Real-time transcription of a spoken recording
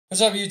What's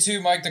up,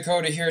 YouTube? Mike the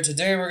Coder here.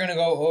 Today we're going to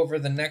go over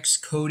the next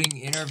coding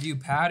interview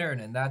pattern,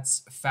 and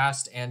that's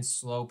fast and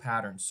slow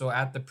patterns. So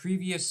at the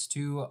previous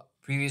two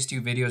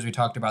videos, we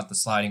talked about the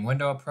sliding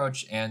window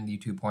approach and the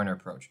two-pointer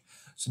approach.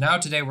 So now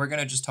today we're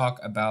going to just talk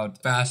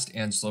about fast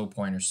and slow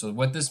pointers. So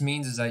what this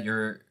means is that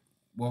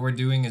what we're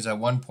doing is that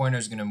one pointer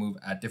is going to move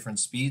at different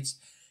speeds,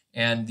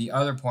 and the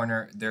other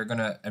pointer, they're going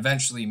to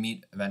eventually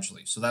meet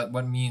eventually. So that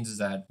what means is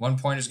that one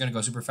pointer is going to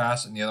go super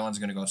fast and the other one's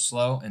going to go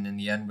slow. And in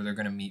the end, where they're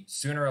going to meet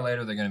sooner or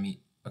later, they're going to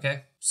meet.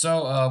 Okay.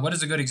 So what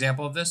is a good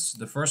example of this?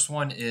 The first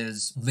one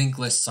is linked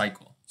list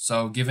cycle.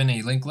 So given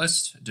a linked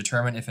list,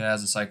 determine if it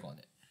has a cycle in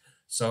it.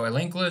 So a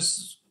linked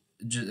list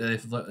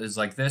is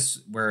like this,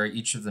 where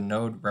each of the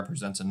node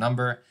represents a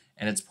number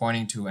and it's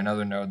pointing to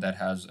another node that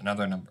has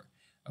another number.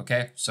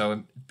 Okay.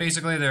 So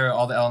basically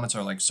all the elements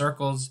are like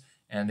circles,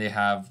 and they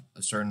have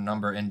a certain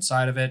number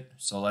inside of it.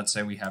 So let's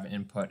say we have an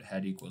input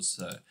head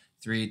equals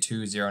 3,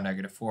 2, 0,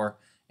 -4,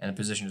 and the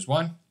position is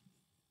 1.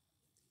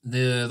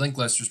 The linked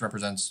list just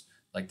represents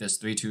like this,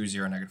 3, 2,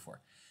 0, -4.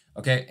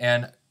 Okay,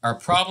 and our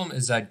problem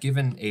is that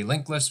given a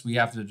linked list, we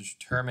have to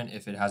determine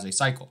if it has a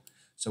cycle.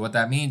 So what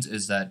that means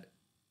is that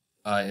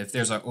if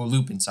there's a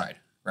loop inside,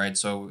 right?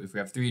 So if we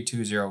have 3,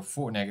 2, 0,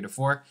 4,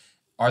 -4,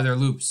 are there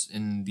loops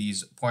in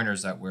these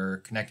pointers that we're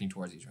connecting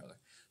towards each other?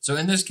 So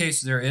in this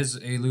case, there is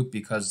a loop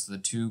because the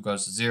 2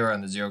 goes to 0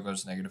 and the 0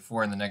 goes to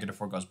 -4 and the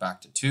 -4 goes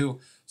back to 2.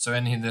 So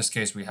in this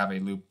case, we have a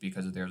loop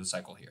because there's a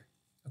cycle here.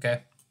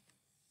 Okay.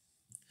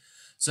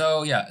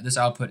 So yeah, this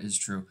output is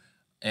true.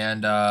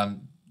 And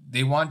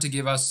they want to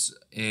give us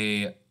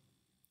a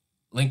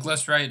linked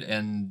list, right?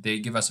 And they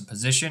give us a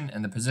position,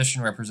 and the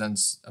position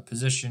represents a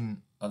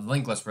position of the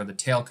linked list where the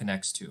tail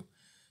connects to.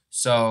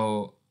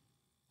 So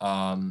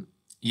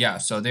yeah,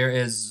 so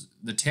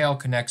the tail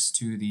connects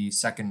to the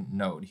second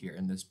node here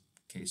in this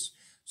case.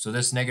 So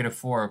this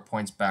 -4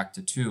 points back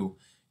to 2.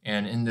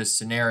 And in this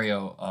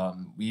scenario,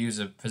 we use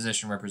a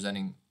position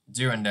representing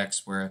 0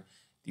 index where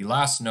the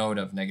last node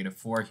of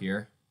 -4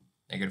 here,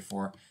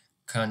 -4,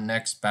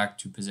 connects back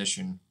to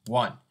position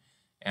 1.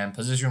 And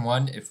position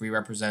 1, if we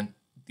represent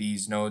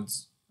these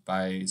nodes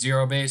by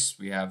 0 base,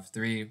 we have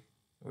 3. It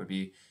would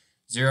be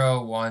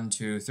 0, 1,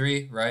 2,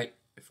 3, right?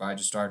 If I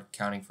just start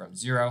counting from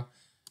 0,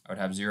 I would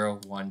have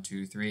 0, 1,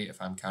 2, 3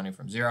 if I'm counting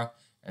from 0.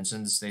 And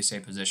since they say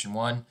position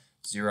 1,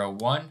 0,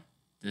 1,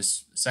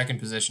 this second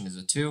position is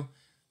a 2.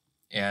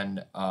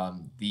 And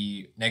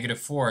the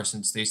 -4,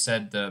 since they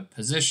said the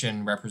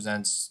position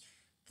represents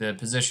the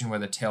position where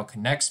the tail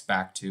connects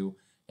back to,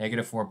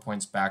 -4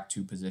 points back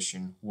to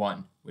position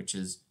 1, which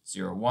is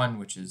 0, 1,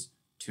 which is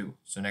 2.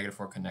 So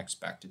 -4 connects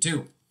back to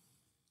 2.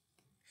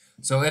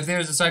 So if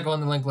there's a cycle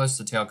in the linked list,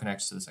 the tail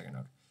connects to the second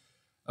node.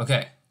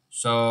 Okay,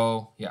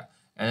 so yeah.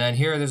 And then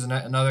here, there's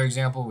another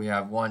example. We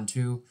have 1,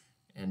 2,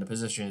 and the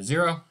position is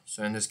 0.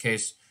 So in this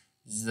case,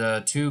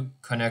 the 2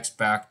 connects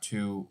back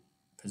to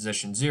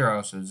position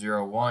 0, so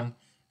 0, 1.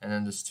 And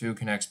then this 2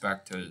 connects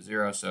back to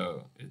 0,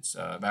 so it's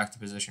back to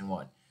position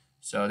 1.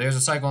 So there's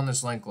a cycle in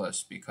this linked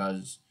list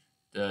because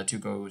the 2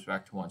 goes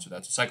back to 1, so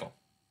that's a cycle.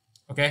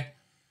 Okay?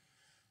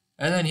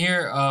 And then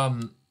here,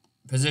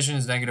 position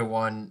is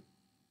 -1,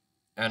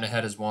 and the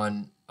head is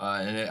 1,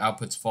 and it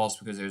outputs false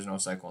because there's no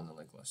cycle in the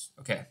linked list.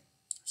 Okay.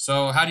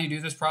 So how do you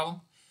do this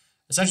problem?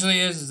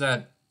 Essentially is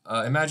that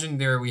imagine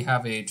we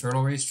have a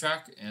turtle race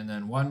track, and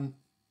then one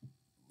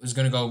is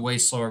going to go way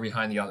slower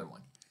behind the other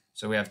one.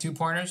 So we have two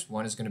pointers.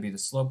 One is going to be the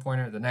slow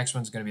pointer. The next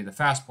one's going to be the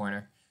fast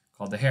pointer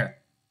called the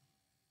hare.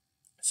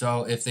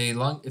 So if the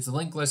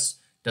linked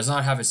list does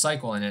not have a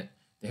cycle in it,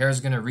 the hare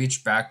is going to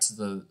reach back to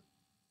the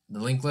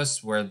linked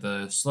list where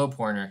the slow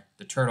pointer,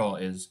 the turtle,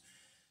 is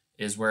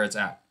where it's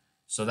at.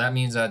 So that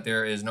means that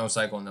there is no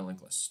cycle in the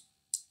linked list.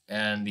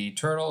 And the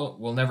turtle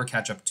will never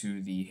catch up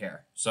to the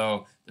hare.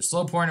 So the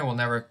slow pointer will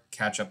never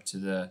catch up to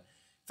the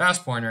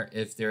fast pointer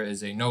if there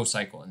is a no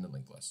cycle in the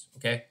linked list.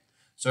 Okay?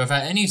 So if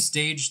at any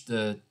stage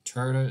the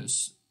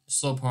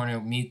slow pointer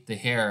meet the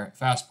hare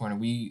fast pointer,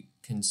 we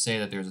can say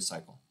that there's a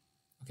cycle.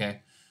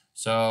 Okay?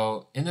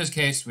 So in this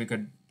case, we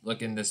could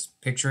look in this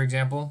picture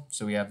example.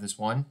 So we have this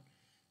 1,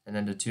 and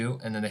then the 2,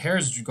 and then the hare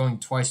is going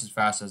twice as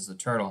fast as the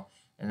turtle.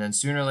 And then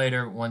sooner or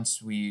later, once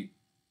we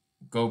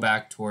go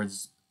back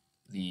towards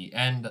the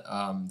end,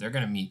 they're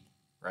going to meet,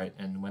 right?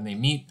 And when they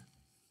meet,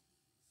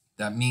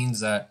 that means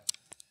that,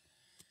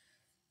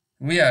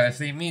 yeah, if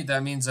they meet,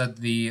 that means that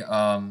the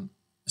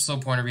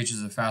slow pointer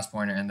reaches the fast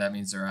pointer, and that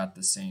means they're at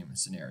the same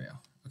scenario.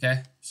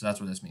 Okay, so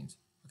that's what this means.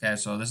 Okay,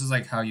 so this is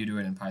like how you do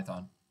it in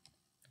Python.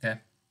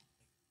 Okay,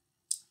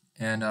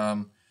 and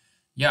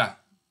yeah,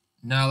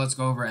 now let's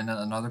go over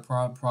another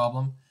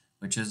problem,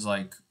 which is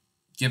like,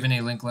 given a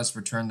linked list,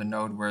 return the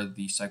node where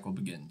the cycle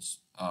begins.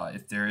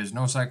 If there is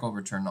no cycle,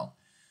 return null.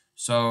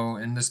 So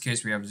in this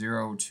case, we have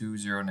 0, 2,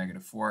 0,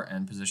 -4,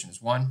 and position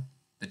is 1.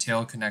 The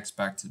tail connects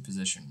back to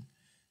position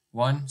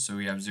 1, so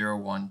we have 0,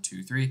 1,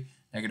 2, 3.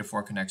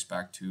 -4 connects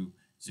back to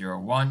 0,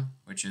 1,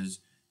 which is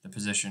the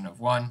position of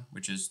 1,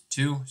 which is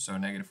 2, so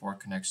 -4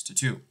 connects to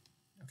 2.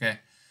 Okay,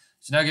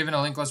 so now given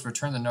a linked list,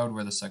 return the node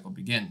where the cycle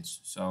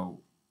begins.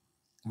 So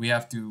we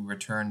have to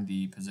return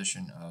the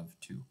position of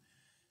 2.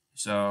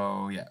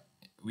 So yeah,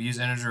 we use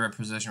integer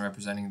position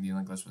representing the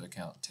linked list where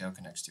the tail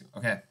connects to.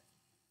 Okay.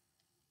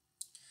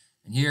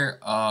 And here,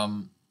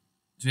 so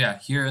yeah,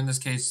 here in this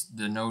case,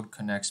 the node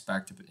connects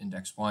back to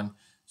index 1.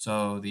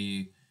 So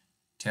the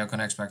tail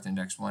connects back to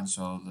index 1.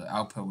 So the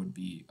output would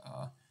be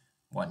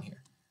 1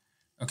 here.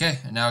 Okay,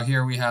 and now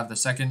here we have the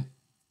second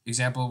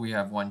example. We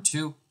have 1,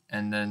 2,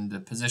 and then the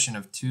position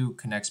of 2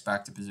 connects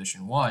back to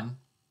position 1,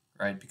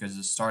 right? Because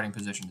the starting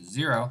position is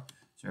 0.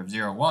 So we have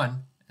 0,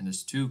 1, and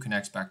this 2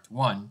 connects back to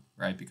 1,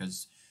 right?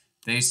 Because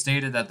they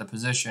stated that the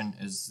position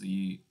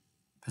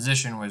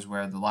was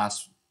where the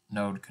last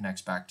node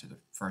connects back to the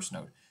first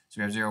node. So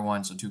we have 0,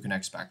 1, so 2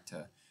 connects back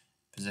to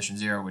position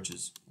 0, which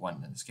is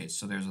 1 in this case.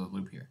 So there's a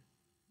loop here.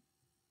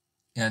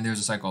 And there's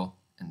a cycle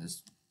in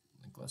this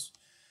linked list.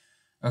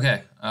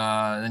 Okay,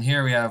 then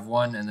here we have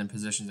 1 and then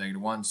position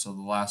 -1, so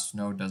the last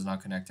node does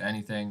not connect to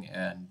anything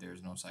and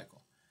there's no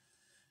cycle.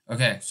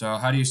 Okay, so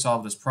how do you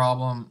solve this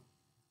problem?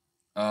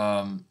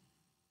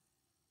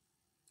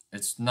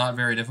 It's not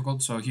very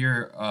difficult. So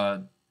here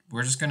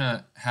we're just going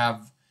to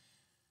have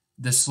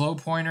the slow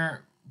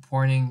pointer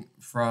pointing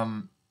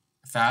from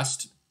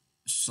fast.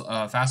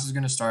 Fast is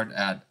going to start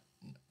at,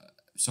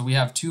 so we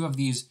have 2 of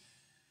these.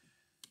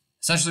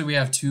 Essentially, we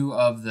have 2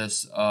 of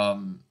this,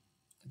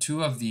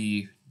 2 of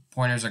the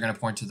pointers are going to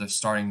point to the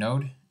starting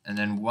node, and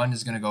then one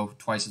is going to go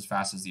twice as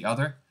fast as the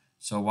other.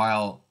 So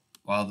while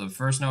the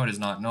first node is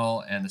not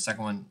null, and the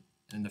second one,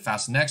 and the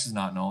fast next is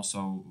not null,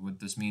 so what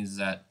this means is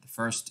that the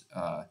first,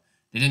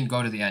 they didn't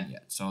go to the end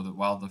yet. So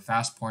while the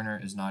fast pointer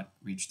is not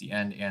reached the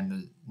end, and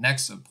the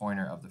next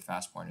pointer of the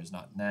fast pointer is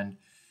not an end,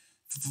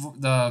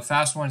 the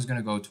fast one is going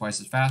to go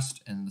twice as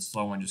fast, and the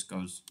slow one just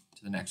goes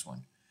to the next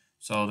one.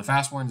 So the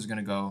fast one is going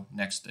to go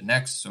next to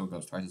next, so it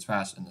goes twice as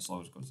fast, and the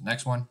slow goes to the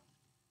next one.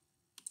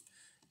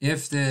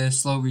 If the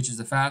slow reaches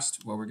the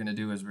fast, what we're going to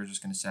do is we're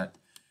just going to set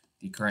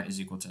the current is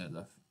equal to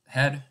the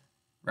head,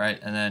 right?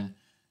 And then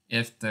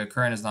if the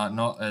current is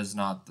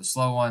not the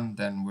slow one,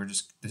 then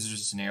this is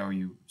just a scenario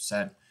you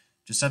set.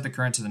 Just set the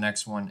current to the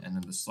next one, and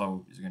then the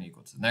slow is going to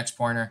equal to the next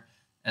pointer.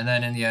 And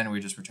then in the end,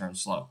 we just return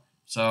slow.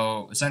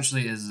 So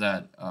essentially is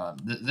that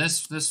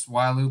this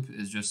while loop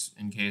is just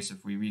in case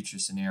if we reach a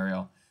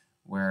scenario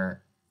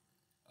where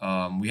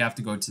we have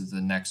to go to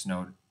the next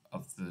node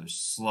of the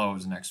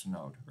slow's next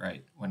node,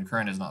 right? When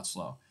current is not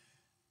slow.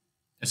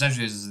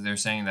 Essentially, they're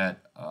saying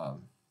that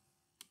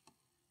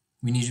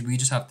we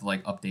just have to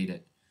like update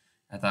it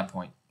at that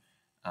point.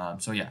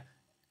 So yeah,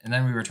 and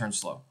then we return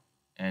slow,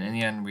 and in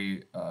the end,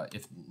 we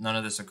if none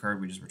of this occurred,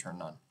 we just return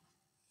none.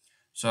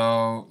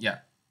 So yeah,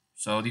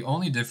 so the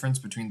only difference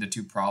between the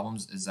 2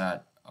 problems is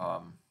that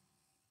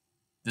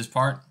this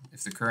part,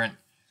 if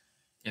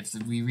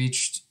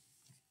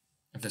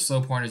the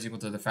slow pointer is equal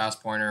to the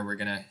fast pointer, we're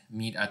going to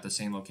meet at the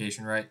same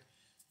location, right?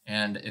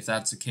 And if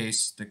that's the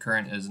case, the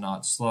current is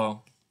not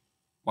slow.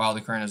 While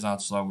the current is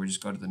not slow, we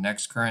just go to the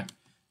next current,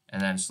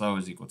 and then slow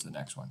is equal to the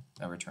next one.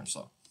 Then return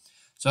slow.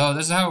 So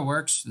this is how it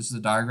works. This is the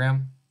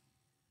diagram.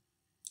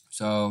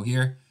 So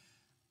here,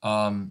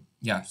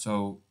 yeah,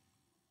 so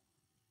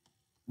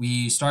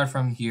we start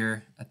from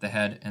here at the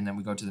head, and then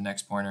we go to the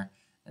next pointer.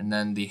 And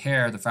then the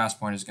fast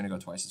pointer, is going to go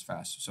twice as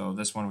fast. So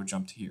this one would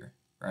jump to here,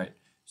 right?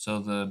 So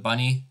the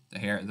bunny,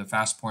 the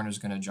fast pointer is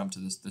going to jump to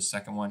this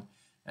second one,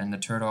 and the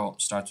turtle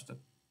starts with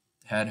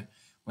the head.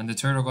 When the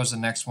turtle goes to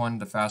the next one,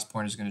 the fast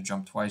pointer is going to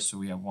jump twice, so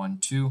we have 1,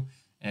 2,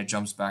 and it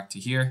jumps back to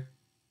here,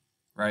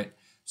 right?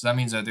 So that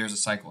means that there's a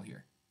cycle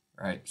here,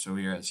 right? So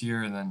here it's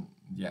here, and then,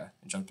 yeah,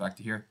 it jumps back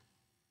to here.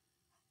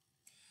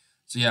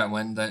 So yeah,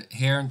 when the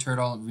hare and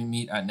turtle we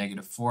meet at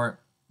 -4,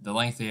 the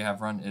length they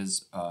have run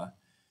is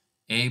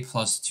a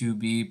plus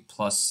 2b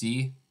plus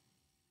c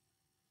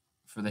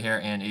for the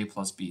hare and a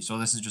plus b. So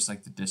this is just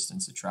like the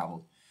distance it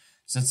traveled.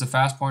 Since the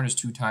fast pointer is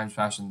 2 times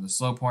faster than the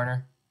slow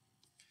pointer,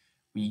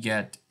 we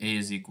get a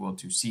is equal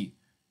to c.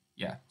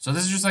 Yeah, so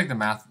this is just like the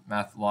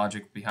math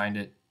logic behind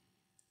it.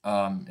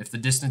 If the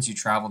distance you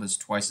traveled is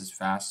twice as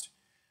fast,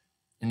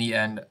 in the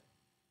end,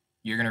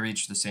 you're going to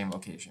reach the same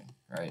location,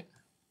 right?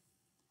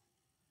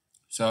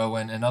 So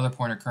when another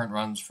pointer current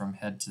runs from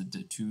head to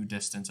 2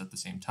 distance at the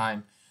same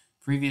time,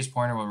 previous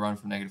pointer will run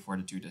from -4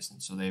 to 2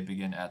 distance. So they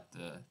begin at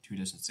the 2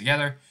 distance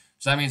together.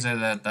 So that means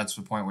that that's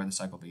the point where the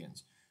cycle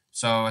begins.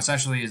 So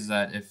essentially is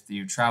that if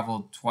you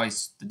travel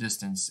twice the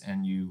distance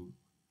and you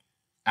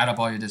add up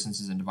all your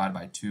distances and divide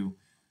by 2,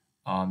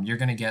 you're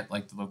going to get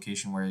like the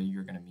location where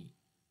you're going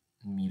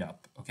to meet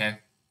up, okay?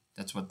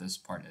 That's what this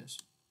part is,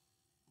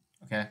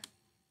 okay?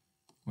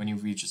 When you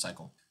reach a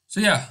cycle. So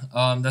yeah,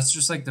 that's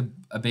just like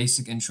a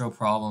basic intro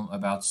problem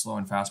about slow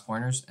and fast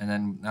pointers. And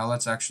then now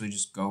let's actually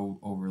just go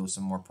over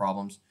some more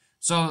problems.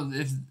 So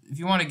if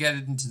you want to get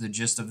into the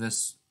gist of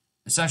this,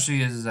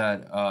 essentially is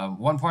that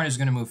one pointer is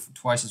going to move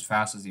twice as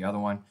fast as the other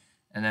one.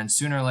 And then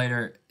sooner or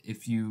later,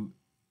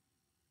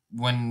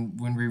 when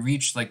we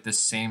reach like the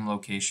same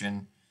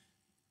location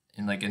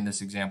in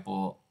this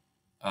example,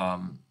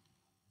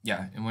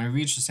 yeah, and when we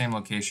reach the same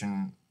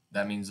location,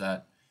 that means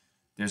that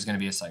there's going to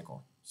be a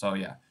cycle. So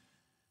yeah.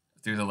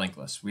 through the linked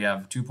list. We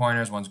have 2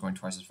 pointers, one's going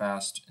twice as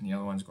fast and the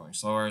other one's going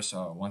slower.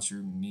 So once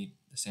you meet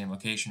the same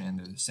location and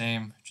they're the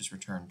same, just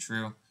return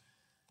true.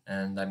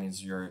 And that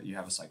means you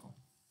have a cycle.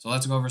 So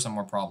let's go over some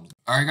more problems.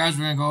 All right, guys,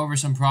 we're going to go over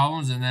some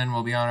problems and then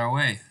we'll be on our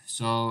way.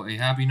 So a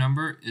happy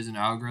number is an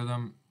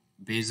algorithm.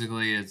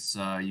 Basically, it's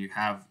you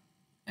have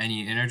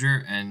any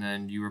integer and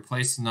then you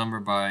replace the number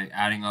by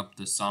adding up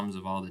the sums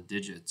of all the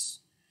digits.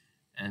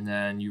 And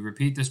then you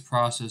repeat this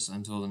process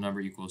until the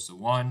number equals to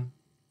 1,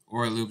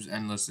 or it loops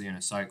endlessly in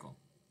a cycle.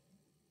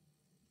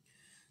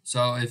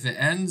 So if it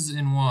ends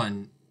in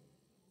 1,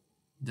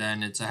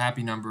 then it's a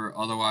happy number,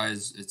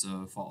 otherwise it's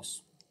a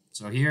false.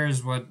 So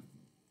here's what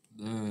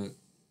the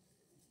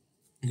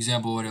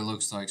example what it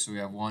looks like. So we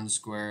have 1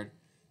 squared.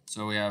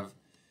 So we have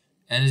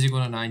n is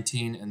equal to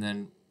 19, and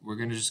then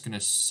we're just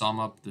gonna sum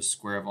up the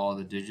square of all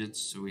the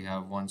digits. So we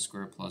have 1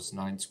 squared plus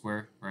 9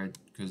 squared, right?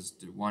 Because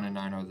the 1 and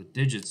 9 are the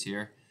digits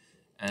here.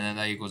 And then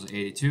that equals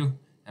 82.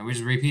 And we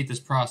just repeat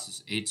this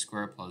process, 8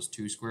 squared plus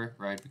 2 squared,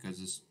 right?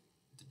 Because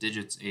the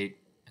digits 8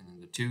 and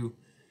then the 2,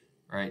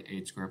 right?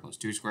 8 squared plus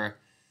 2 squared.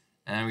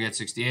 And then we get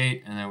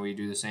 68, and then we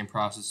do the same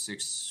process,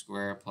 6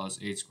 squared plus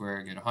 8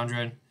 squared, get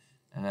 100.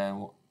 And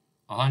then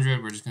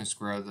 100, we're just going to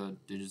square the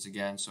digits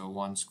again. So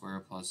 1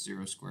 squared plus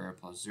 0 squared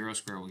plus 0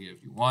 squared will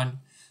give you 1.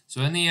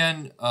 So in the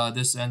end,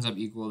 this ends up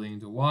equaling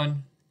to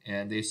 1.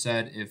 And they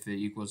said if it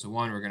equals to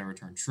 1, we're going to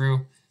return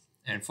true,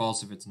 and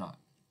false if it's not.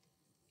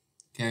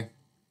 Okay.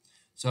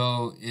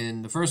 So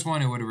in the first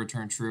one, it would have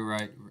returned true,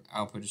 right?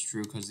 Output is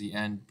true because the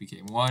end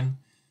became 1.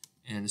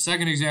 In the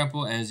second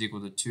example, n is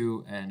equal to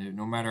 2, and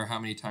no matter how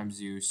many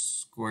times you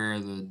square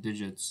the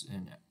digits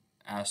and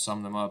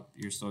sum them up,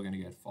 you're still going to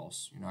get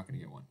false. You're not going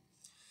to get 1.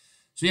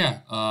 So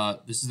yeah,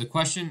 this is the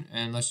question,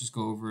 and let's just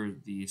go over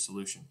the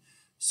solution.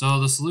 So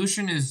the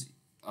solution is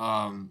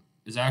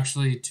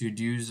actually to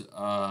use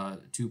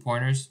 2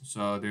 pointers.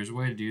 So there's a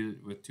way to do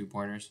it with 2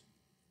 pointers.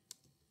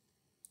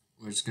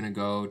 We're just going to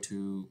go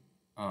to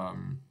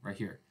right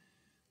here.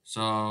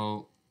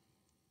 So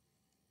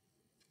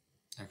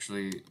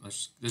actually,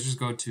 let's just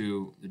go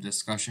to the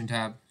discussion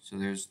tab. So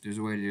there's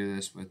a way to do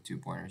this with 2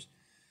 pointers.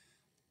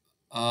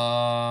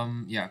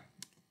 Yeah.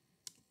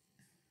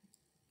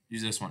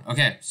 Use this one.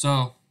 Okay,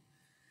 so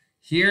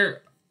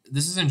here,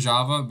 this is in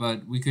Java,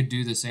 but we could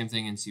do the same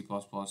thing in C++.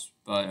 But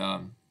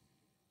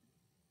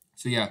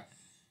so yeah,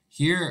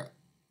 here,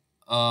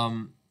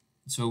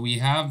 so we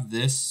have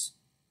this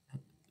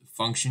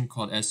function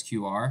called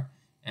sqr,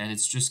 and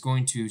it's just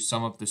going to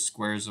sum up the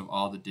squares of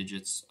all the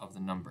digits of the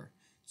number.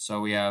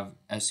 So we have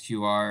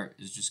sqr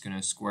is just going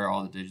to square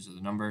all the digits of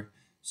the number.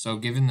 So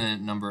given the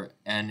number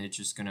n, it's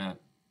just going to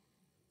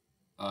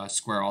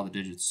square all the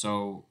digits.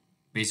 So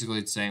basically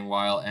it's saying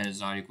while n is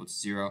not equal to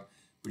 0,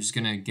 we're just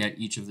going to get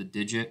each of the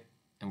digit,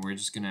 and we're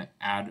just going to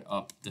add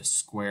up the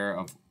square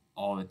of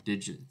all the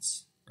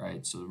digits,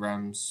 right? So the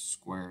rem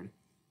squared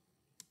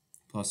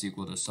plus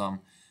equal to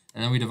sum.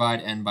 And then we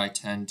divide n by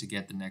 10 to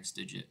get the next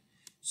digit.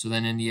 So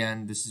then in the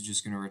end, this is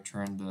just going to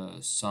return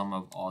the sum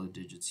of all the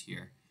digits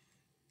here.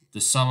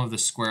 The sum of the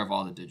square of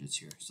all the digits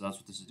here. So that's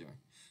what this is doing.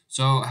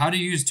 So how to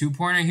use 2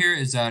 pointer here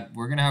is that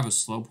we're going to have a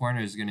slow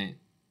pointer is going to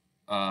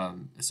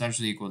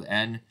essentially equal to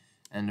n,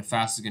 and the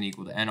fast is going to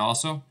equal to n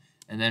also.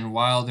 And then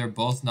while they're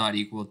both not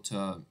equal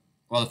to,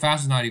 well, the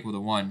fast is not equal to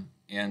 1,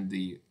 and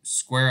the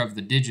square of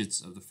the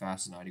digits of the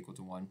fast is not equal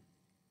to 1,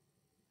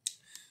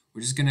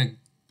 we're just going to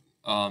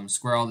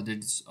square all the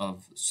digits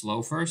of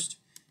slow first,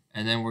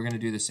 and then we're going to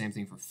do the same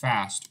thing for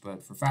fast,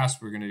 but for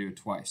fast we're going to do it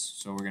twice.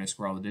 So we're going to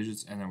square all the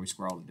digits, and then we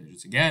square all the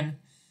digits again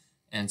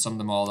and sum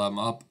them all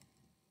up.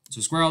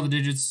 So square all the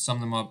digits, sum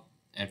them up,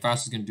 and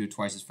fast is going to do it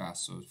twice as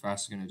fast. So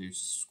fast is going to do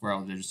square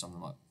all the digits, sum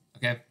them up.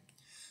 Okay,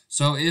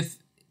 so if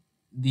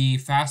the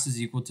fast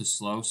is equal to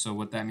slow, so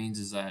what that means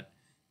is that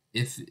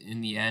if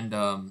in the end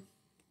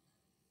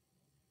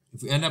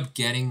if we end up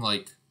getting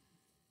like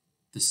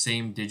the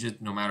same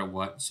digit no matter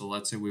what, so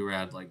let's say we were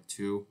at like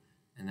 2,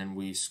 and then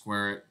we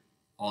square it,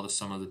 all the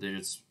sum of the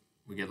digits,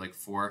 we get like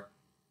 4,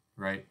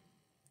 right?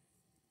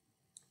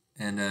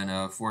 And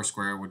then 4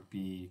 square would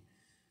be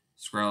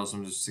square all the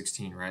sums of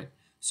 16, right?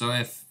 So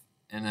if,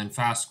 and then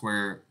fast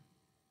square,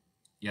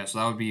 yeah, so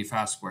that would be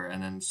fast square,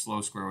 and then slow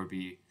square would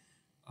be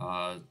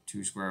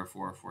 2 square,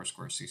 4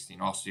 square,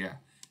 16 also, yeah.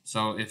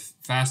 So if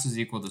fast is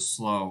equal to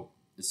slow,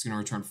 it's going to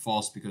return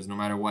false because no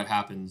matter what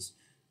happens,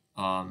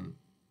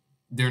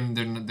 they're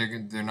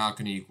not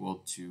going to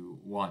equal to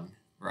 1,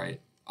 right?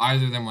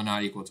 Either of them will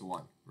not equal to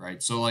 1,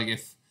 right? So like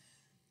if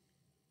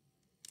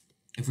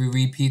we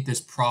repeat this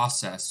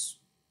process,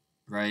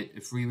 right?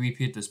 If we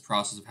repeat this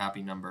process of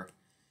happy number,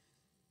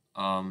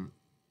 and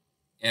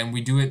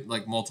we do it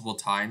like multiple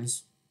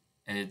times,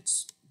 and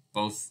it's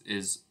both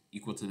is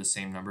equal to the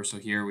same number. So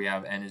here we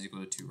have n is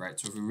equal to 2, right?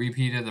 So if we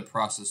repeated the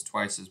process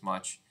twice as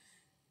much,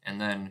 and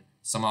then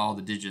sum all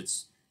the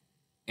digits,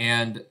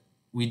 and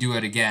we do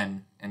it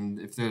again, and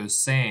if they're the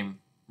same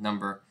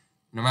number,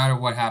 no matter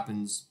what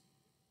happens,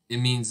 it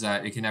means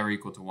that it can never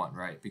equal to 1,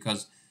 right?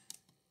 Because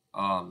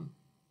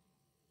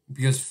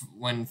because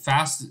when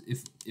fast,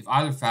 if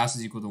either fast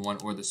is equal to 1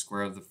 or the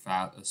square of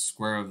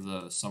square of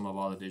the sum of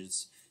all the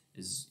digits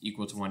is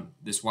equal to 1,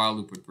 this while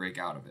loop would break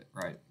out of it,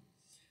 right?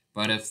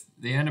 But if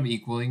they end up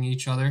equaling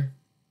each other,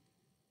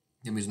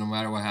 it means no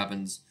matter what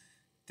happens,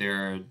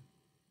 they're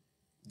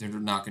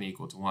not going to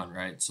equal to 1,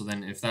 right? So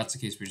then if that's the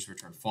case, we just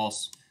return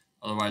false.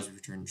 Otherwise, we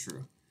return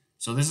true.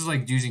 So this is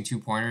like using 2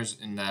 pointers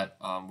in that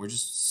we're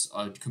just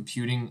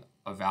computing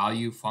a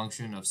value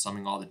function of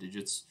summing all the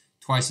digits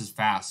twice as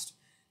fast.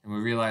 And we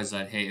realize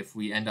that, hey, if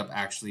we end up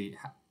actually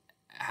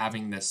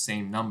having the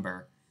same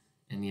number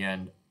in the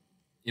end,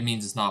 it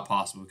means it's not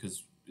possible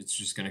because it's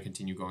just going to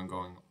continue going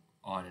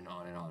on and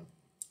on and on.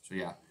 So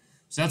yeah,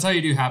 so that's how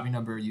you do happy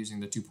number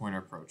using the 2-pointer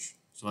approach.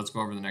 So let's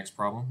go over the next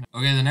problem.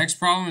 Okay, the next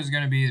problem is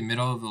going to be the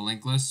middle of the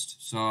linked list.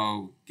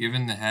 So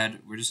given the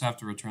head, we just have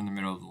to return the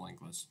middle of the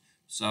linked list.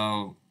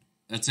 So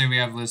let's say we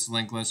have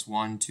linked list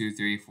 1, 2,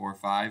 3, 4,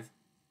 5.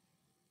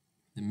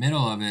 The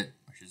middle of it,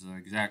 which is the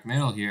exact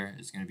middle here,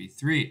 is going to be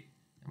 3.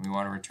 And we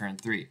want to return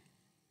 3,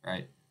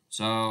 right?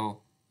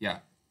 So yeah,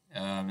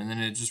 and then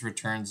it just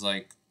returns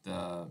like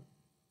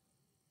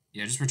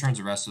it just returns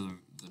the rest of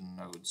the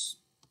nodes,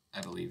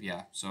 I believe.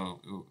 Yeah,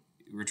 so it would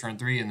return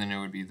 3, and then it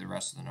would be the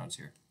rest of the nodes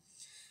here.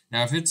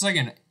 Now, if it's like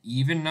an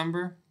even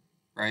number,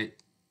 right?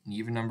 An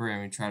even number,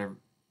 and we try to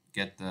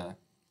get the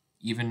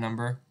even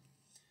number.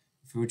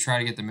 If we would try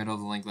to get the middle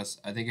of the linked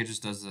list, I think it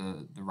just does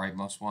the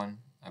rightmost one,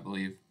 I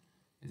believe.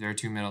 If there are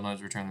 2 middle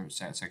nodes, return the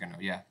second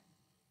node. Yeah.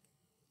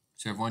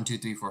 So we have 1, 2,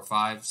 3, 4,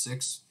 5,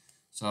 6.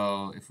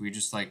 So if we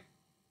just like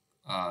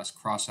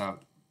cross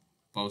out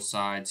both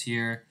sides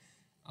here,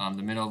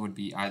 the middle would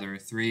be either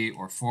 3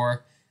 or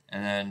 4.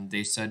 And then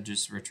they said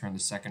just return the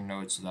second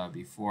node, so that would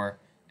be 4.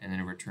 And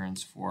then it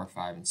returns 4,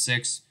 5, and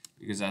 6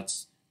 because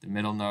that's the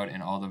middle node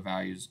and all the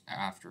values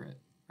after it,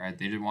 right?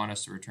 They didn't want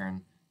us to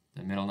return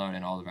the middle node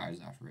and all the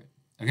values after it.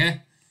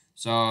 Okay,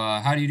 so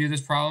how do you do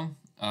this problem?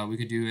 We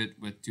could do it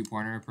with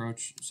 2-pointer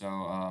approach.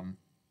 So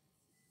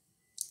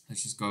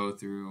let's just go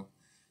through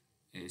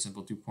a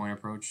simple 2-point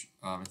approach.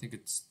 I think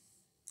it's,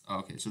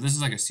 okay, so this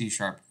is like a C#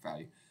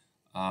 value.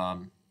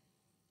 Oh,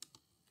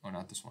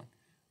 not this one.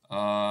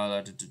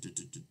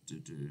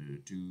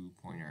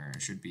 2-pointer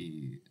should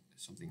be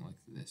something like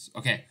this.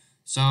 Okay,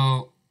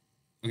 so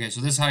this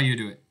is how you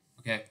do it.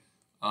 Okay.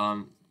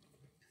 Oh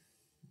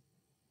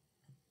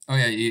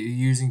yeah, you're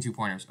using 2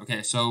 pointers.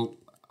 Okay, so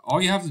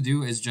all you have to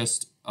do is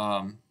just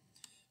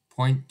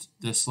point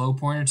the slow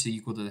pointer to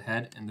equal to the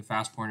head, and the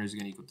fast pointer is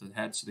going to equal to the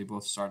head, so they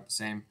both start the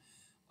same.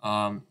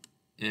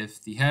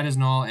 If the head is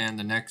null and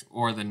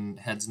the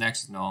head's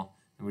next is null,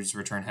 then we just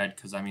return head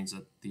because that means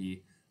that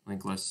the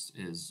linked list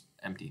is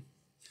empty.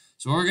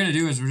 So what we're going to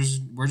do is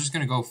we're just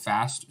going to go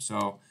fast.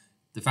 So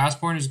the fast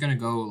pointer is going to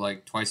go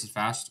like twice as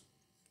fast.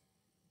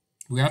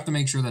 We have to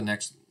make sure the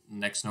next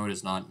node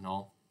is not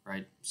null,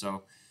 right?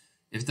 So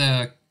if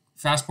the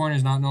fast pointer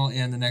is not null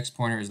and the next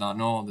pointer is not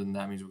null, then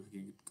that means we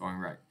can keep going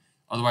right.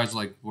 Otherwise,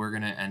 like, we're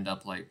going to end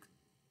up like,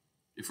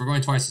 if we're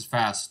going twice as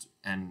fast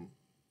and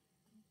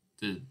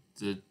the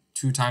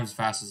 2 times as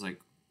fast is like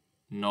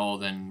null,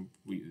 then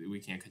we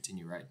can't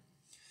continue, right?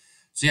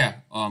 So yeah,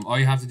 all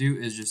you have to do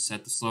is just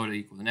set the slow to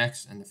equal the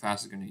next, and the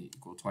fast is going to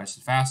equal twice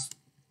as fast.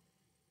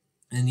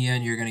 In the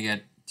end, you're going to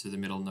get to the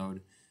middle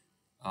node,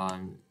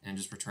 and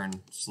just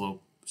return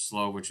slow,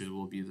 which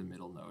will be the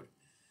middle node.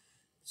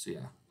 So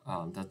yeah,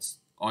 that's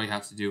all you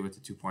have to do with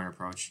the 2-point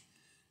approach.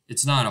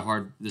 It's not a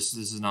hard. This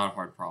is not a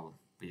hard problem,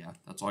 but yeah,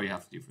 that's all you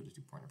have to do for the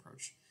 2-point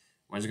approach.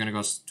 One's going to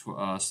go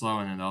slow,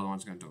 and then the other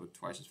one's going to do it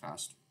twice as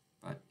fast.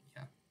 But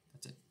yeah,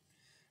 that's it.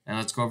 And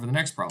let's go over the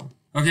next problem.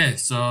 Okay,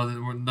 so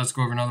let's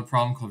go over another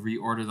problem called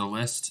reorder the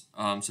list.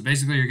 So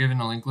basically, you're given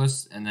a linked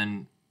list, and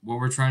then what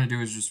we're trying to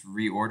do is just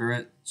reorder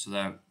it so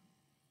that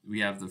we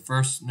have the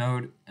first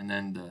node, and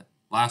then the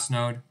last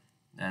node,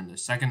 then the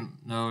second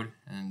node,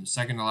 and then the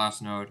second to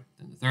last node,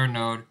 then the third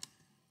node,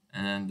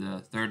 and then the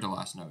third to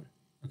last node.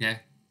 Okay,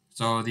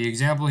 so the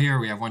example here,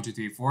 we have 1, 2,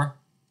 3, 4.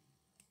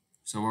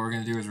 So what we're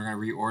going to do is we're going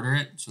to reorder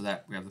it so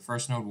that we have the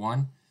first node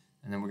 1,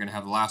 and then we're going to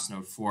have the last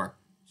node 4.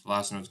 So the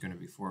last node is going to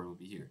be 4, it will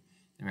be here.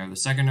 Then we have the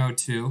second node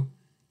 2,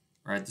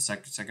 right? The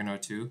second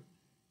node 2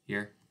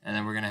 here, and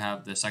then we're going to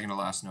have the second to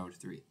last node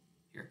 3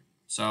 here.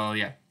 So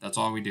yeah, that's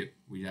all we do.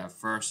 We have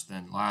first,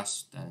 then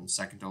last, then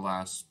second to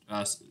last,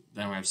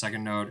 then we have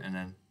second node, and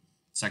then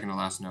second to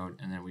last node,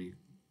 and then we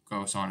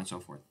go so on and so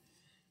forth.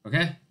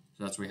 Okay,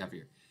 so that's what we have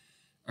here.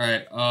 All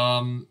right,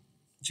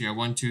 so you have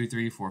 1, 2,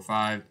 3, 4,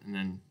 5, and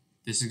then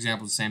this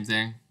example is the same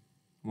thing.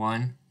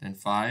 1, then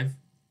 5. So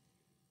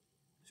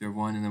we have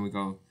 1, and then we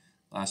go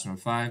last node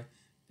 5.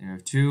 Then we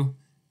have 2,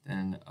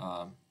 then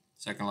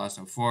second to last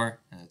node 4,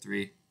 and then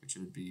 3, which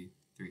would be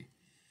 3.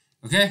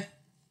 Okay,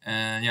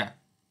 and yeah.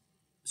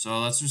 So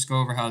let's just go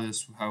over how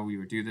we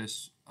would do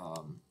this.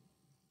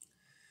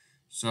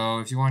 So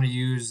if you want to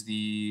use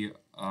the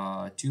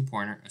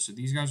 2-pointer, so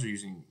these guys are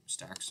using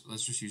stacks.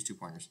 Let's just use 2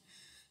 pointers.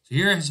 So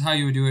here is how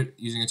you would do it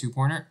using a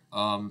 2-pointer.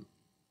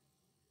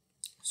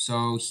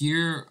 So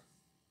here,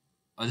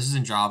 this is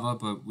in Java,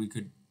 but we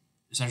could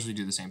essentially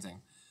do the same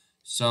thing.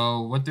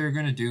 So what they're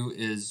going to do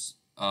is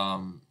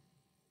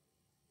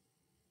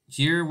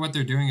here what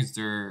they're doing is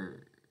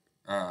they're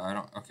I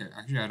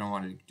don't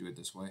want to do it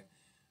this way.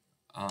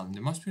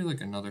 There must be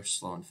like another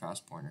slow and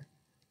fast pointer.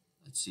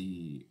 Let's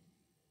see.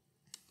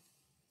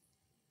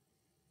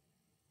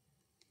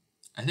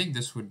 I think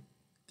this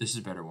is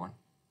a better one.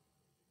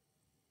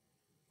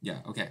 Yeah,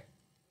 okay.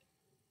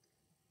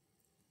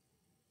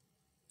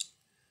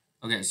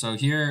 Okay, so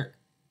here,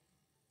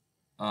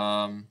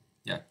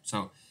 yeah,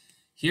 so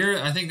here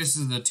I think this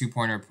is the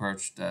 2-pointer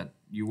approach that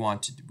we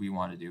want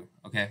to do.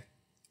 Okay,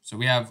 so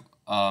we have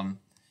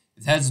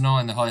if head's null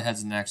and the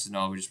head's next is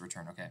null, we just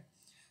return. Okay,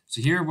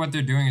 so here what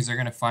they're doing is they're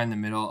gonna find the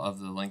middle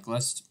of the linked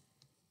list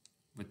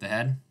with the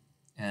head,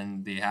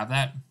 and they have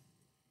that.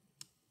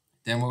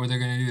 Then what they're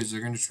gonna do is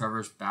they're gonna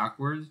traverse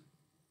backwards.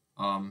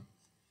 They're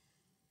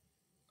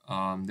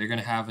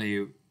gonna have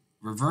a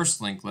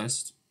reverse linked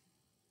list.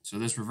 So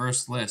this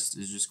reverse list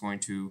is just going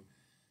to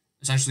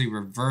essentially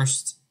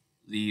reverse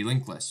the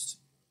linked list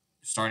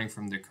starting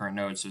from the current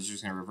node. So it's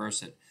just going to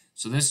reverse it.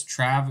 So this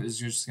trav is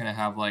just going to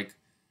have like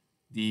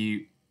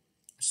the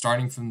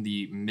starting from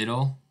the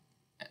middle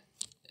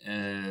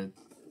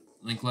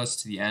linked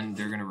list to the end,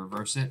 they're going to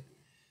reverse it.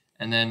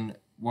 And then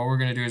what we're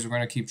going to do is we're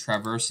going to keep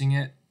traversing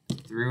it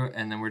through it,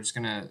 and then we're just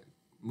going to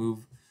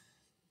move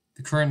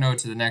the current node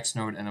to the next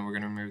node, and then we're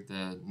going to move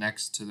the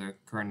next to the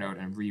current node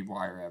and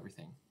rewire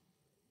everything.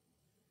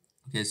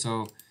 Okay,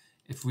 so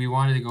if we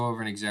wanted to go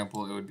over an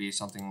example, it would be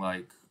something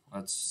like,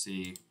 let's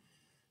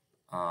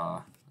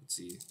go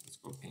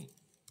paint.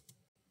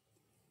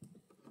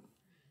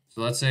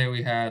 So let's say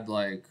we had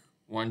like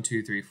 1,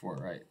 2, 3, 4,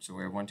 right? So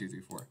we have 1, 2,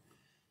 3, 4.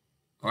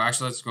 Oh,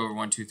 actually, let's go over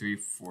 1, 2, 3,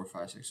 4,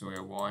 5, 6. So we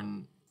have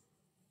 1,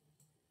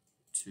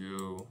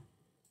 2,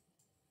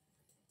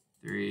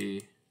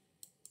 3,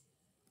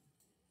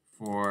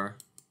 4,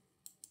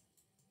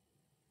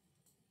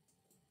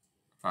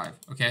 5.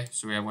 Okay,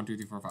 so we have 1, 2,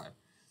 3, 4, 5.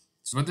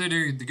 So what they're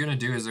going to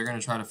do is they're going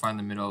to try to find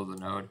the middle of the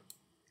node,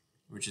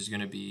 which is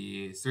going to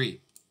be 3.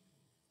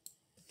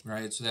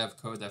 Right, so they have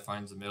code that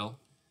finds the middle.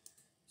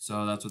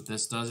 So that's what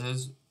this does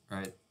is,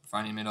 right,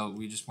 finding middle.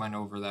 We just went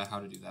over that, how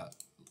to do that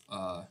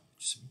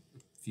just a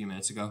few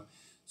minutes ago.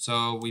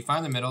 So we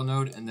find the middle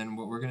node, and then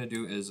what we're going to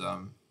do is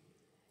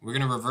we're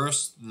going to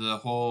reverse the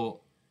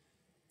whole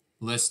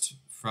list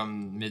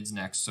from mids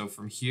next. So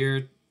from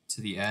here to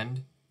the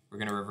end, we're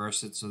going to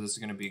reverse it. So this is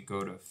going to be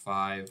go to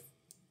 5,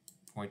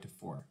 point to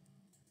 4.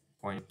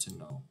 Point to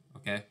null,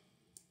 okay?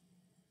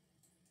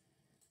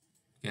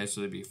 Okay,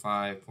 so it'd be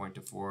 5, point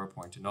to 4,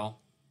 point to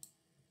null.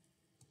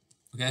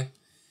 Okay,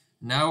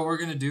 now what we're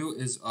gonna do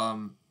is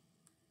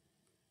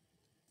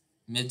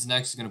mids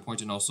next is gonna point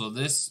to null. So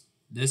this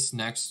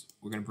next,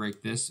 we're gonna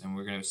break this and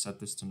we're gonna set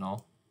this to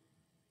null.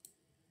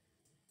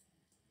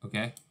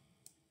 Okay.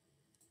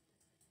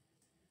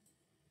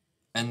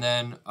 And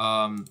then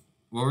what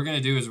we're gonna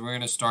do is we're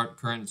gonna start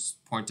current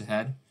point to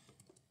head.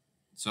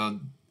 So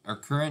our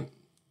current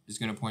is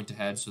going to point to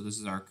head, so this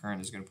is our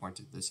current is going to point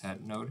to this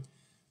head node.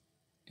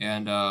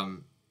 And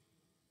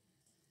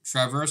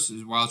traverse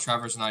is while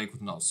traverse is not equal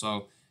to null.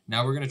 So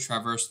now we're going to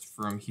traverse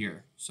from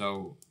here.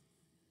 So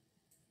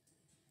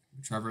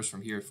traverse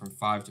from here from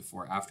 5 to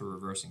 4 after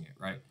reversing it,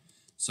 right?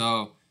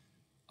 So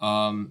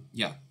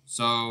yeah,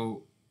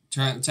 so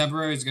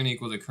temporary is going to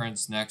equal to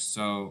current's next.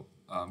 So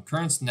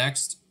current's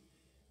next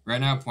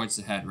right now points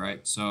to head,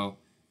 right? So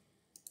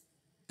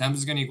temp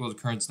is going to equal to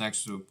current's next,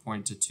 so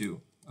point to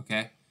 2,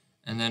 okay?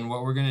 And then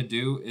what we're going to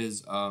do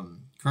is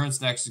current's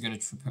next is going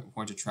to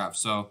point to trav.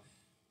 So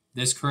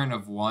this current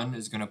of 1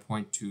 is going to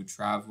point to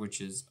trav,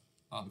 which is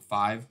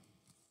 5.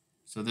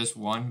 So this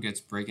 1 gets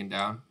broken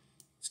down.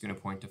 It's going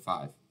to point to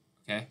 5,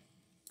 okay?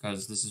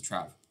 Because this is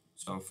trav.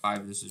 So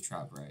 5, this is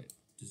trav, right?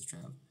 This is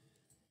trav,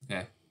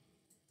 okay?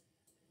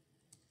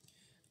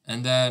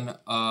 And then,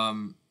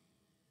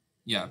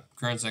 yeah,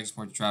 current's next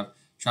point to trav.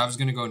 Trav is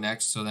going to go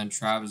next, so then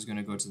trav is going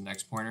to go to the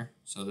next pointer.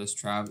 So this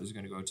trav is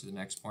going to go to the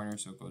next pointer,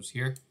 so it goes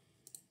here.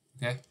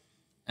 Okay,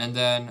 and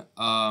then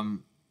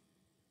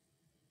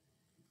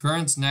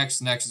current's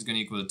next is going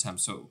to equal to temp.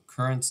 So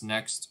current's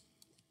next,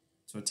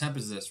 so temp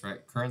is this,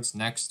 right? Current's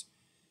next,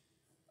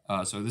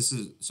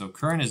 so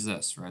current is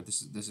this, right?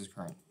 This is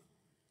current.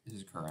 This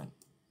is current.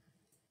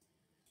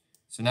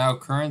 So now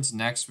current's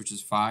next, which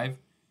is 5.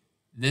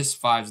 This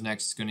 5's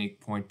next is going to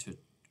point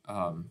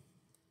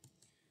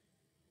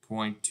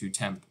to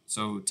temp.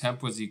 So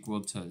temp was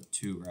equal to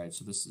 2, right?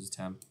 So this is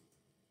temp.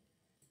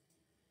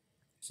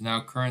 So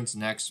now current's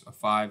next,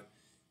 5.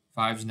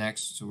 5's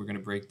next, so we're going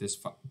to break this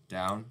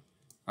down.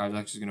 5's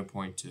next is going to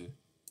point to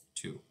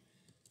 2.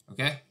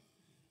 Okay?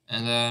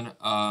 And then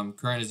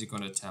current is equal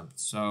to temp.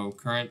 So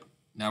current,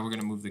 now we're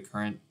going to move the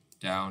current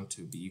down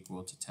to be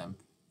equal to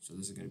temp. So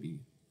this is going to be,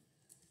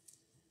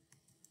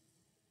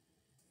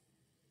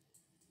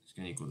 it's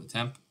going to equal to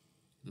temp.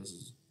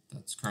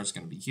 That's current's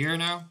going to be here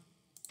now.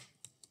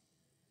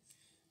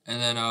 And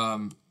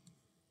then,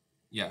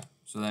 yeah,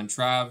 so then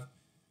trav,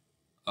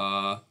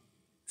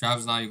 trav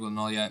is not equal to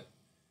null yet.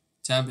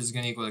 Temp is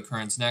going to equal to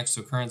current's next,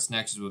 so current's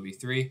next will be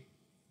 3.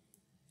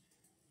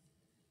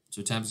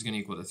 So temp is going to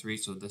equal to 3.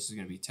 So this is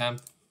going to be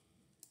temp.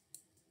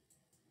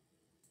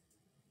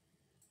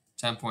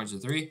 10 points to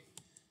 3.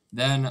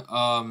 Then,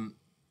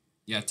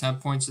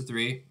 temp points to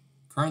 3.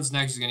 Currents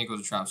next is going to equal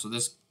to trav. So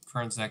this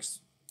currents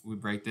next, we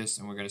break this,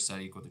 and we're going to set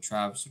equal to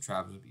trav. So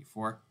trav would be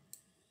 4,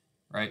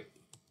 right?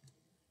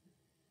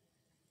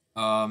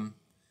 And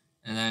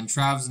then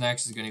trav's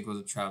next is going to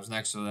equal to trav's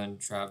next. So then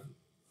trav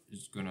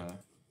is going to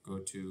go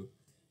to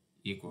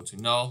equal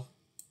to null,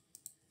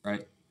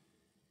 right?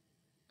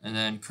 And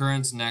then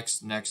currents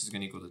next is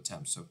going to equal to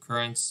temp. So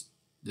currents,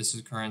 this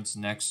is currents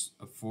next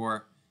of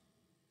 4.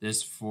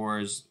 This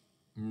 4's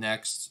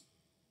next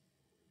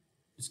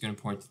is going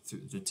to point to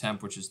the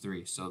temp, which is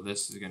 3. So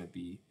this is going to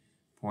be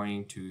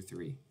pointing to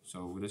 3.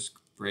 So this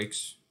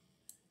breaks,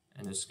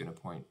 and this is going to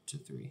point to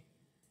 3.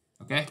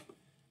 Okay?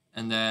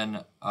 And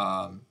then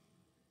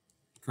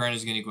current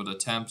is going to equal to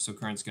temp, so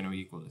current is going to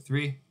equal to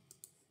 3.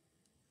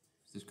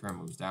 This current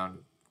moves down to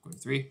go to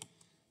 3.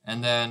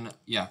 And then,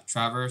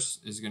 traverse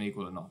is going to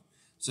equal to null.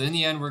 So in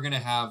the end, we're going to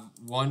have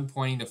 1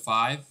 pointing to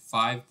 5,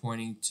 5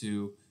 pointing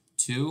to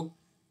 2,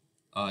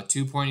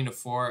 2 pointing to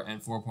 4,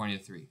 and 4 pointing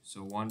to 3.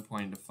 So 1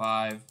 pointing to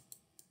 5,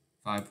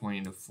 5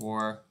 pointing to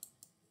 4.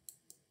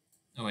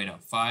 Oh, wait, no.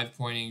 5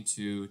 pointing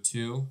to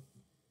 2,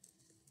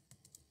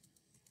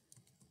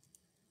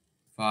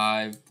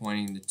 5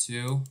 pointing to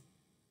 2,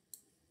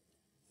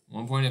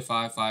 1 pointing to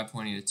 5, 5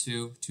 pointing to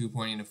 2, 2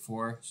 pointing to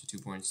 4, so 2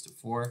 points to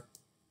 4,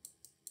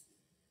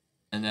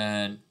 and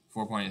then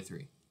 4 pointing to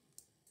 3.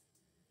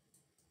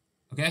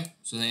 Okay,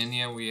 so then in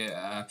the end, we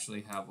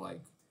actually have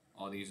like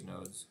all these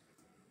nodes.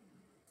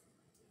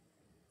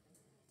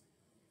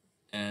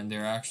 And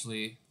they're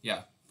actually,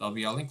 they'll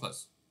be our linked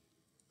list.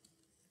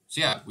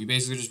 So we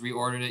basically just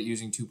reordered it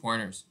using 2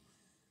 pointers.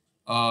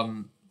 By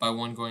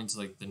one going to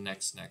like the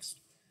next.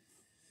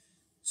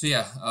 So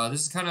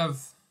this is kind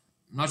of,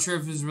 I'm not sure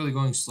if this is really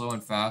going slow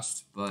and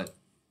fast, but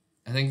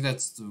I think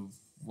that's the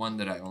one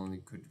that I only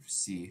could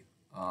see.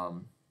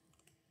 I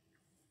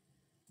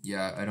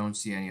don't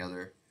see any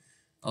other.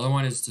 Other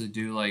one is to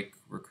do like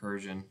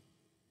recursion.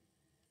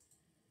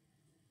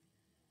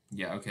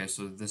 Okay,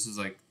 so this is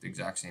like the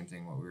exact same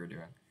thing what we were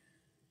doing.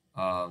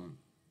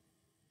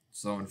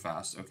 Slow and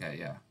fast.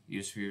 Okay,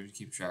 you just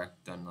keep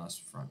track, done less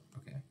front.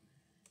 Okay.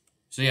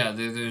 So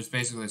there's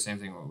basically the same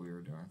thing what we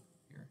were doing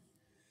here.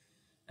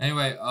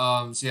 Anyway,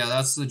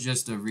 that's the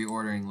gist of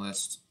reordering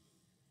list.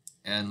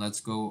 And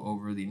let's go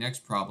over the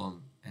next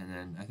problem, and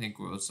then I think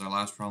it's our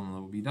last problem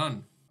that will be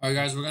done. Alright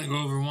guys, we're going to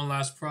go over one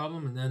last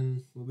problem, and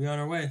then we'll be on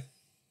our way.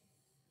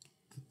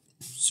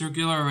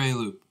 Circular array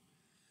loop.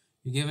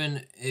 You're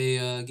given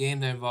a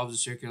game that involves a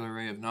circular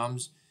array of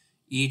nums.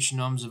 Each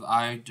nums of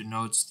I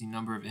denotes the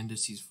number of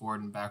indices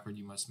forward and backward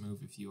you must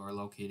move if you are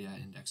located at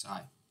index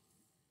I.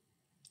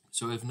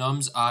 So if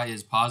nums I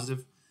is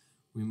positive,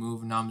 we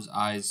move nums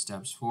I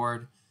steps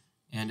forward,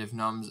 and if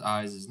nums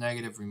I is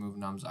negative, we move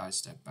nums I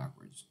step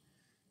backwards.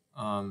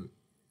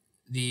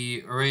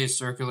 The array is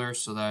circular,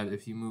 so that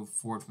if you move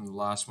forward from the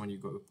last one,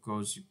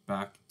 goes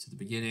back to the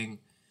beginning,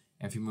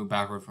 and if you move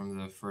backward from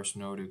the first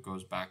node, it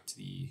goes back to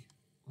the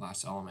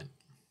last element.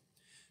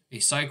 A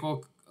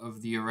cycle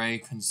of the array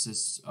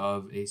consists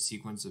of a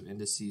sequence of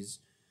indices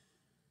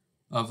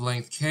of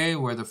length k,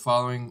 where the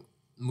following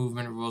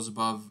movement rules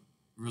above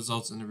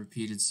results in a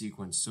repeated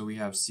sequence. So we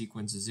have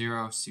sequence of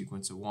 0,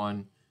 sequence of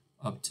 1,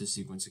 up to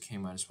sequence of k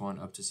minus 1,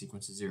 up to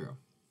sequence of 0.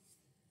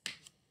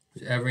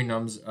 Every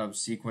nums of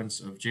sequence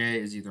of j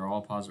is either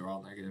all positive or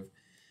all negative,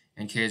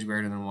 and k is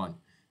greater than 1.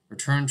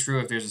 Return true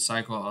if there's a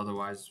cycle,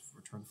 otherwise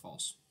return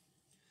false.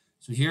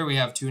 So here we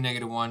have 2,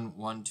 negative 1,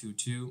 1, 2,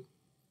 2,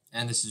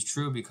 and this is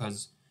true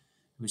because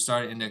we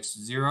start at index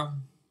 0,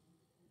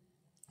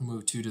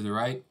 move 2 to the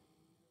right,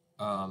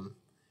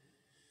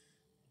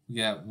 we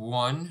get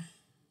 1,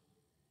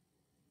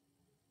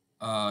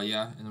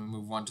 and then we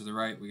move 1 to the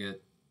right, we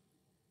get,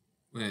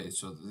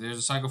 so there's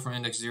a cycle from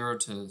index 0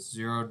 to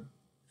 0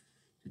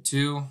 to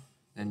 2,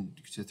 then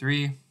to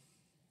 3,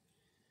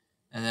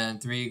 and then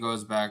 3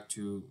 goes back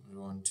to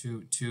 1,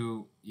 2,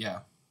 2,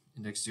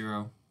 index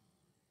 0,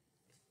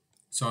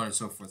 so on and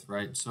so forth,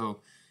 right?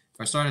 So if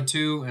I start at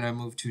 2 and I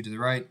move 2 to the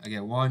right, I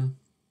get 1.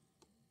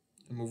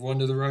 I move 1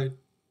 to the right,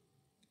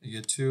 I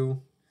get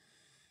 2.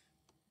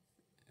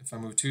 If I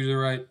move 2 to the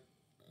right,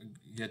 I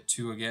get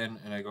 2 again,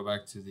 and I go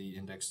back to the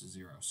index of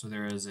 0. So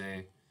there is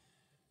a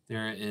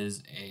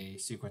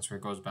sequence where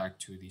it goes back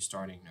to the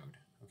starting node,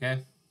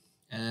 okay?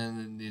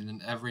 And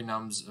then every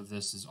nums of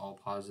this is all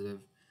positive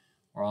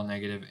or all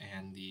negative,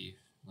 and the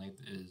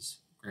length is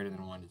greater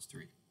than 1, it's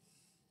 3.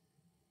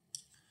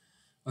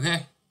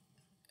 Okay,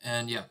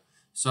 and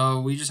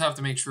so we just have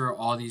to make sure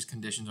all these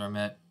conditions are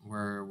met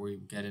where we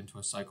get into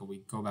a cycle. We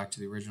go back to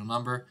the original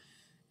number,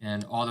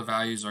 and all the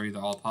values are either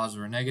all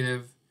positive or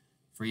negative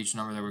for each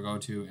number that we go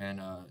to,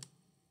 and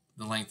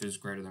the length is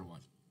greater than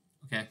 1.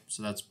 Okay,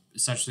 so that's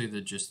essentially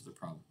the gist of the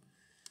problem.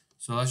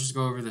 So let's just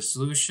go over the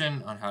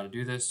solution on how to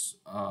do this.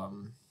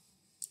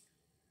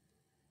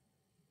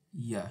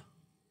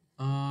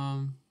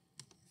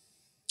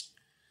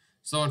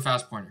 Slow and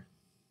fast pointer.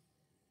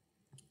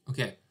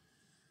 Okay,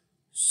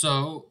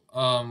 So,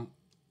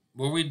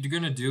 what we're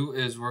gonna do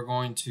is we're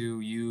going to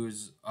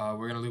use,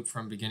 we're gonna loop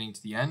from beginning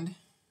to the end,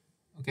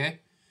 okay?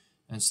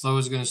 And slow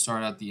is gonna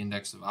start at the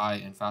index of I,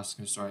 and fast is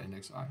gonna start at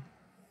index of I.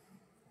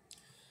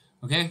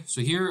 Okay, so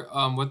here,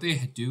 what they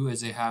do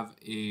is they have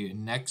a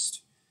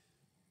next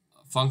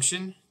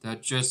function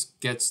that just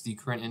gets the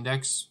current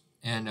index,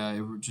 and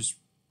it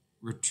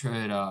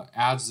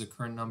adds the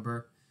current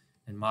number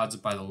and mods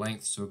it by the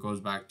length, so it goes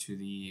back to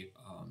the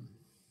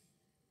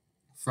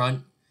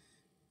front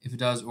if it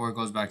does, or it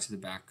goes back to the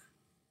back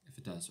if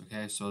it does.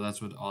 Okay, so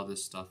that's what all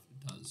this stuff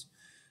does.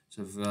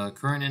 So if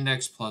current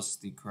index plus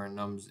the current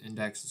nums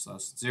index is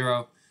less than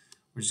 0,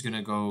 we're just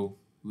gonna go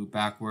loop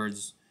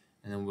backwards,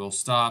 and then we'll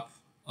stop.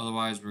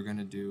 Otherwise, we're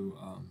gonna do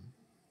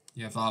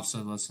if the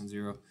offset less than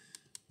 0,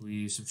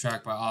 we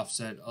subtract by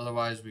offset.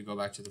 Otherwise, we go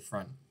back to the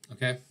front.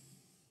 Okay,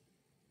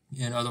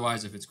 and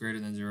otherwise, if it's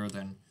greater than 0,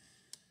 then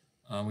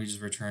we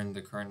just return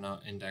the current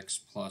index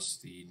plus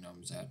the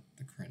nums at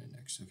the current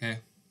index. Okay.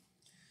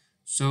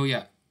 So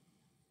yeah,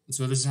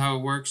 so this is how it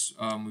works.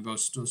 We go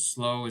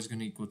slow is going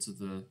to equal to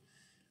the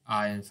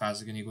I, and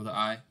fast is going to equal to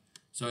I.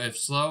 So if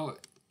slow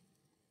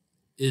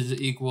is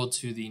equal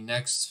to the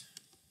next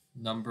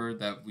number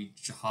that we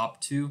hop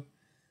to,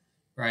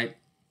 right?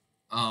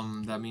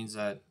 That means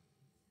that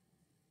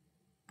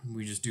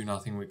we just do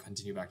nothing. We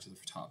continue back to the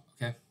top.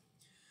 Okay.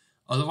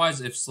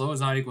 Otherwise, if slow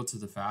is not equal to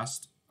the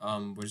fast,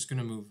 we're just going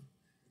to move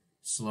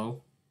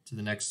slow to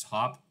the next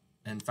hop,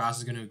 and fast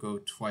is going to go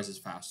twice as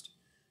fast.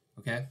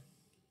 Okay.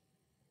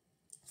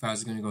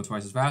 Fast is going to go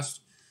twice as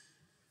fast.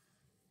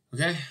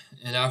 Okay,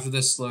 and after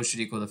this, slow should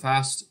equal to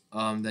fast.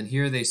 Then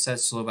here they set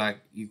slow back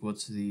equal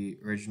to the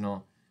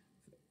original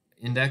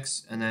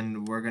index, and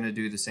then we're going to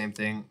do the same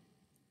thing.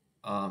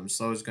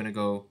 Slow is going to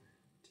go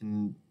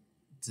to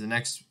the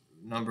next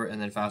number, and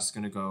then fast is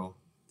going to go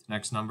to the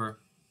next number.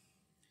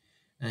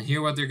 And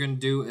here what they're going to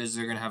do is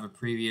they're going to have a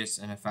previous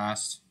and a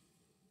fast.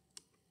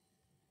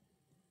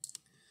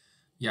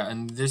 Yeah,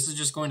 and this is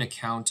just going to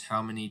count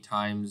how many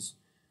times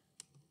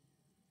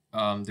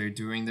they're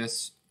doing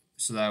this,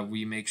 so that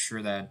we make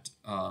sure that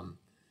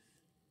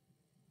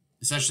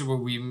essentially what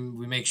we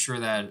make sure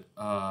that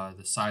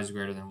the size is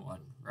greater than 1,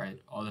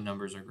 right? All the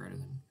numbers are greater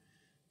than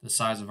the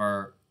size of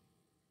our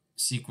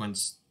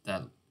sequence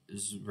that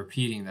is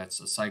repeating,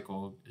 that's a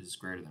cycle, is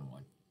greater than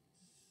 1.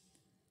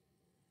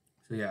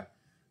 So yeah,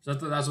 so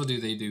that's what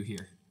they do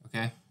here.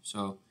 Okay,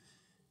 so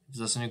if it's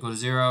less than or equal to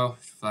 0,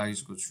 flag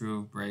is equal to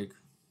true, break.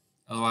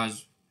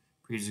 Otherwise,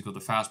 pre is equal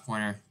to fast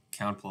pointer,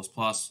 count plus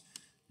plus.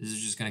 This is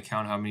just going to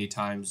count how many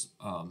times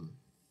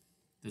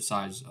the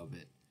size of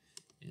it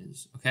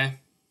is, okay?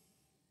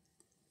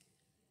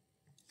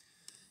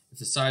 If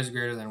the size is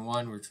greater than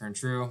 1, we return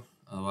true.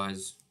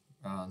 Otherwise,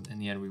 in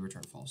the end, we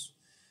return false.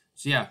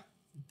 So yeah,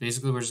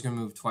 basically we're just going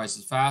to move twice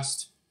as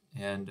fast.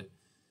 And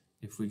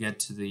if we get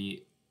to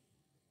the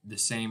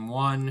same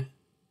one,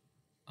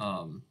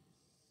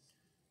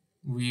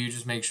 we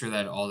just make sure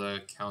that all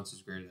the counts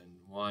is greater than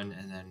 1,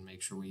 and then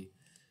make sure we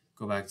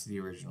go back to the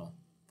original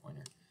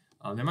pointer.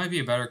 There might be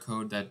a better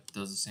code that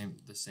does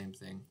the same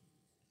thing.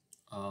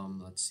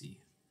 Let's see.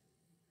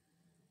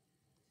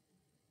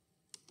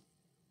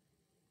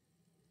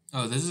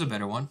 Oh, this is a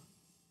better one.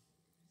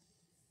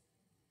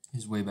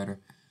 It's way better.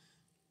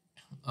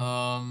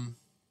 No.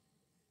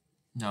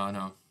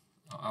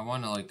 I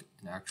want to like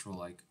an actual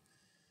like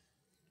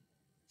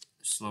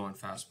slow and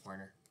fast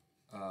pointer.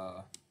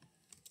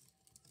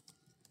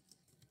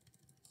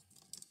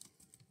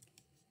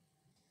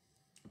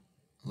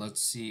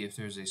 Let's see if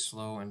there's a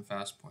slow and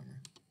fast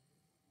pointer.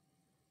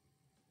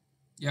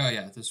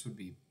 Yeah, this would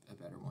be a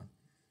better one.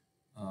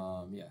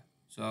 Yeah,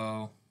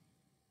 so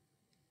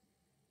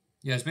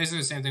yeah, it's basically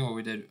the same thing what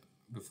we did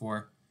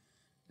before.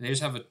 They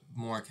just have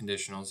more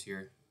conditionals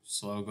here.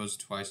 Slow goes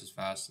twice as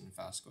fast, and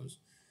fast goes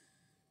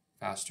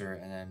faster.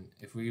 And then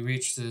if we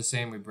reach to the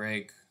same, we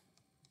break.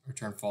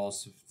 Return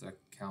false if the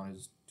count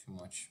is too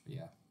much. But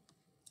yeah.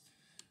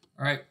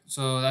 All right,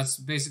 so that's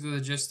basically the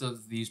gist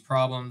of these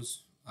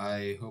problems.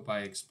 I hope I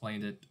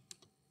explained it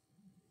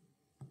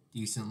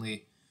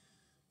decently.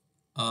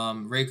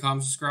 Rate,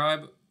 comment,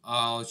 subscribe.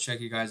 I'll check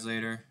you guys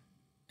later.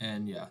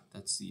 And yeah,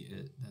 that's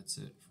it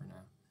for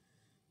now.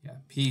 Yeah,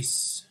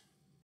 peace.